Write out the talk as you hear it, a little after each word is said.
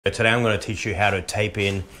Today I'm going to teach you how to tape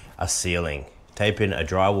in a ceiling, tape in a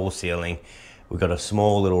drywall ceiling. We've got a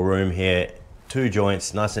small little room here, 2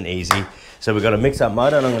 joints, nice and easy. So we've got to mix up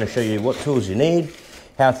mud, and I'm going to show you what tools you need,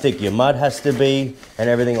 how thick your mud has to be, and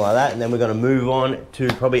everything like that. And then we're going to move on to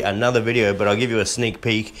probably another video, but I'll give you a sneak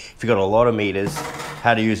peek, if you've got a lot of meters,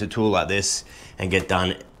 how to use a tool like this and get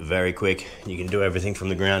done very quick. You can do everything from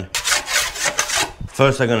the ground.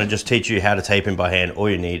 First, I'm going to just teach you how to tape in by hand. All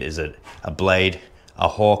you need is a blade, a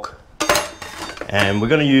hawk, and we're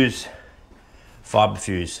going to use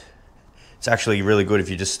Fibafuse. It's actually really good if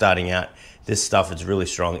you're just starting out. This stuff is really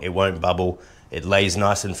strong. It won't bubble. It lays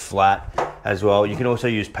nice and flat as well. You can also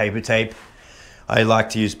use paper tape. I like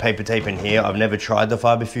to use paper tape in here. I've never tried the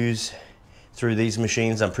Fibafuse through these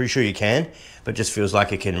machines. I'm pretty sure you can, but it just feels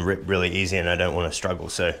like it can rip really easy and I don't want to struggle.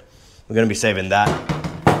 So we're going to be saving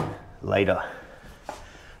that later.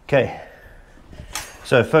 Okay,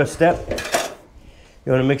 so first step,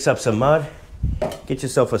 you want to mix up some mud, get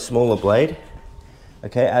yourself a smaller blade,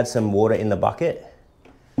 okay, add some water in the bucket.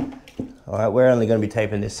 All right, we're only going to be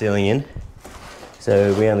taping this ceiling in,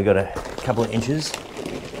 so we only got a couple of inches,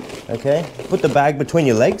 okay. Put the bag between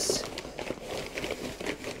your legs,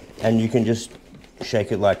 and you can just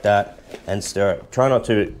shake it like that and stir it. Try not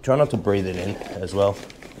to breathe it in as well.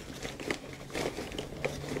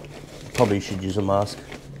 Probably should use a mask.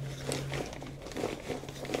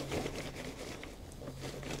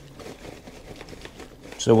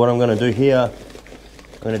 So what I'm going to do here,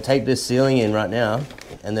 I'm going to tape this ceiling in right now,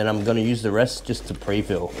 and then I'm going to use the rest just to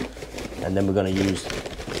pre-fill, and then we're going to use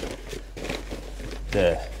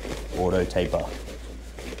the auto taper.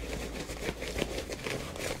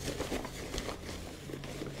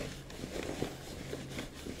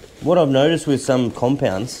 What I've noticed with some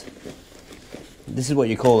compounds, this is what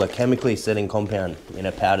you call a chemically setting compound in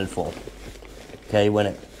a powdered form. Okay, when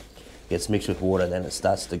it gets mixed with water, then it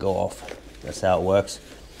starts to go off. That's how it works.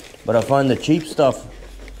 But I find the cheap stuff,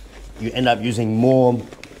 you end up using more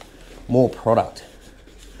product.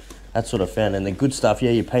 That's what I found. And the good stuff, yeah,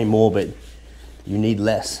 you pay more, but you need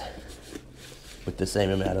less with the same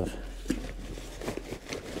amount of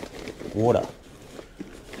water.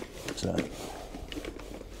 So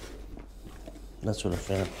that's what I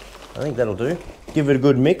found. I think that'll do. Give it a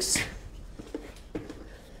good mix.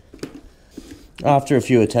 After a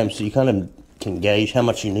few attempts, you kind of can gauge how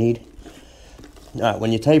much you need. All right,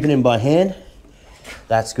 when you're taping in by hand,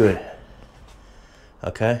 that's good.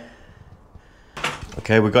 Okay.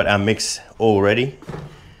 Okay, we've got our mix all ready.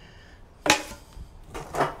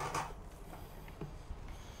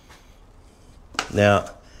 Now,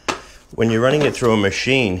 when you're running it through a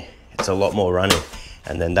machine, it's a lot more running,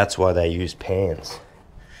 and then that's why they use pans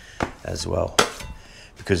as well.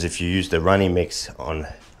 Because if you use the running mix on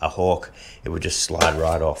a hawk, it would just slide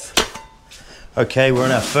right off. Okay, we're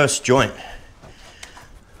on our first joint.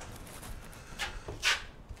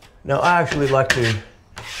 Now I actually like to,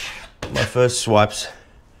 my first swipes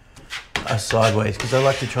are sideways because I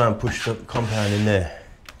like to try and push the compound in there.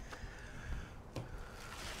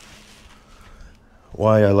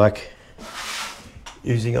 Why I like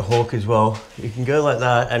using a hawk as well, you can go like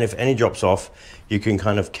that, and if any drops off, you can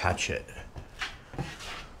kind of catch it.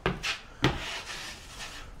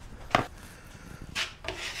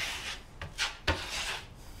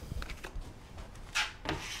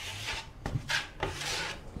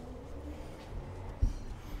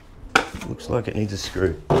 Looks like it needs a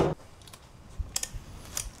screw.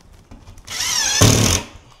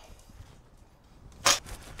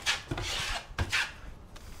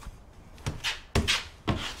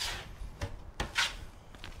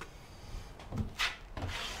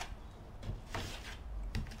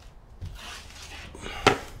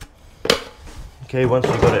 Okay, once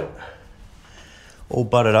you've got it all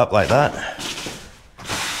butted up like that,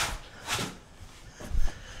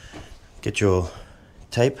 get your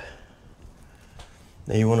tape.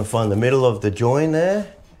 Now you want to find the middle of the join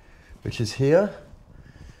there, which is here.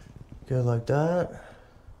 Go like that.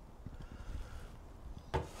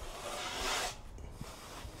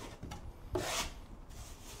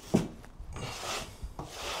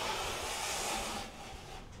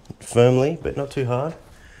 Firmly, but not too hard.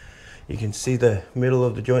 You can see the middle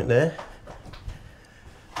of the joint there.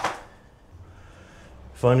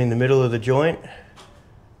 Finding the middle of the joint.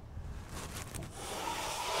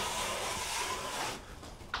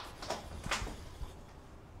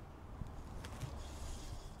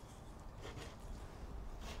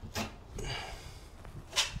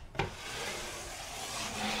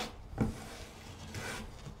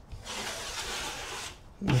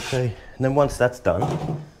 Okay, and then once that's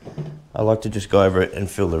done, I like to just go over it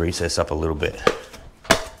and fill the recess up a little bit.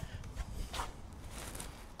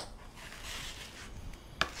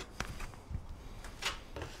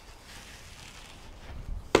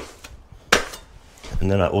 And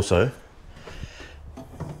then I also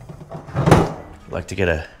like to get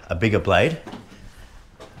a bigger blade.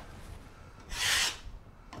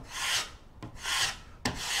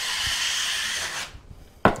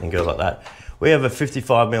 And go like that. We have a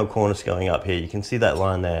 55mm cornice going up here. You can see that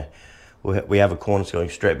line there. We have a cornice going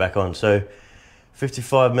straight back on. So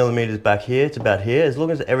 55mm back here, it's about here. As long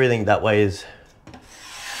as everything that way is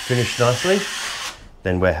finished nicely,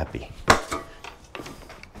 then we're happy.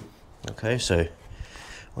 Okay, so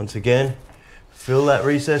once again, fill that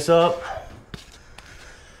recess up.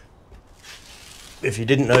 If you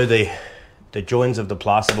didn't know, the joins of the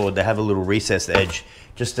plasterboard, they have a little recessed edge,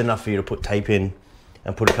 just enough for you to put tape in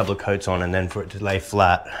and put a couple of coats on, and then for it to lay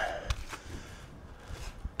flat.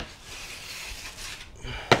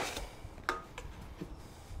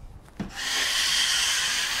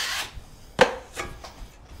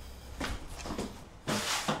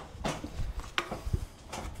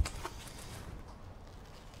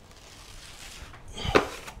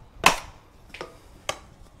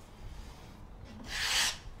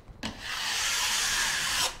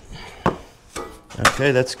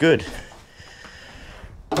 Okay, that's good.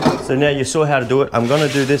 So now you saw how to do it. I'm going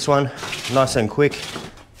to do this one nice and quick.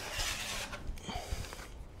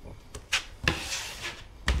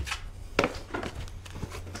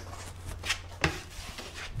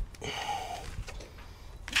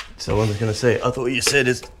 So I was going to say, I thought you said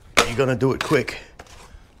is you're going to do it quick.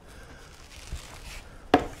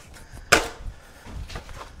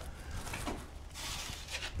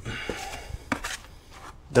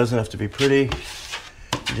 Doesn't have to be pretty.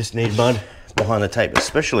 You just need mud behind the tape,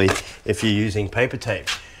 especially if you're using paper tape.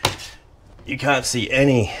 You can't see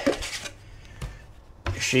any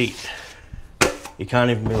sheet. You can't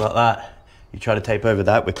even be like that. You try to tape over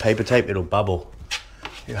that with paper tape, it'll bubble.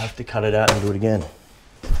 You have to cut it out and do it again.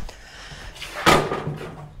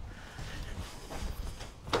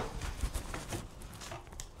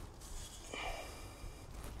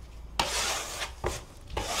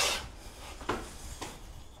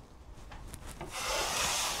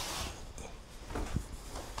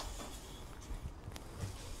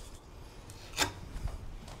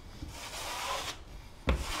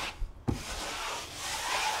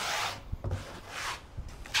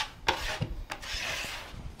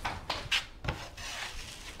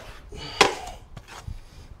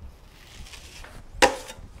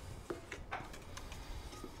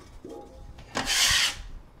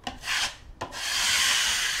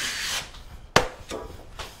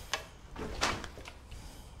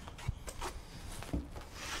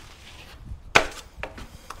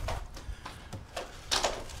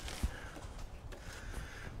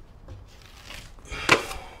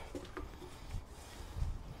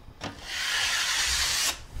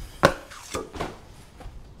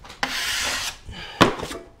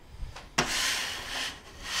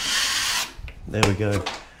 There we go.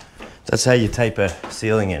 That's how you tape a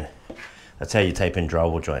ceiling in. That's how you tape in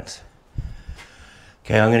drywall joints.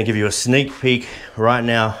 Okay, I'm gonna give you a sneak peek right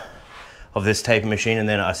now of this taping machine, and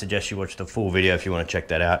then I suggest you watch the full video if you wanna check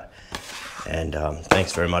that out. And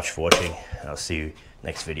thanks very much for watching. I'll see you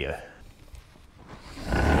next video.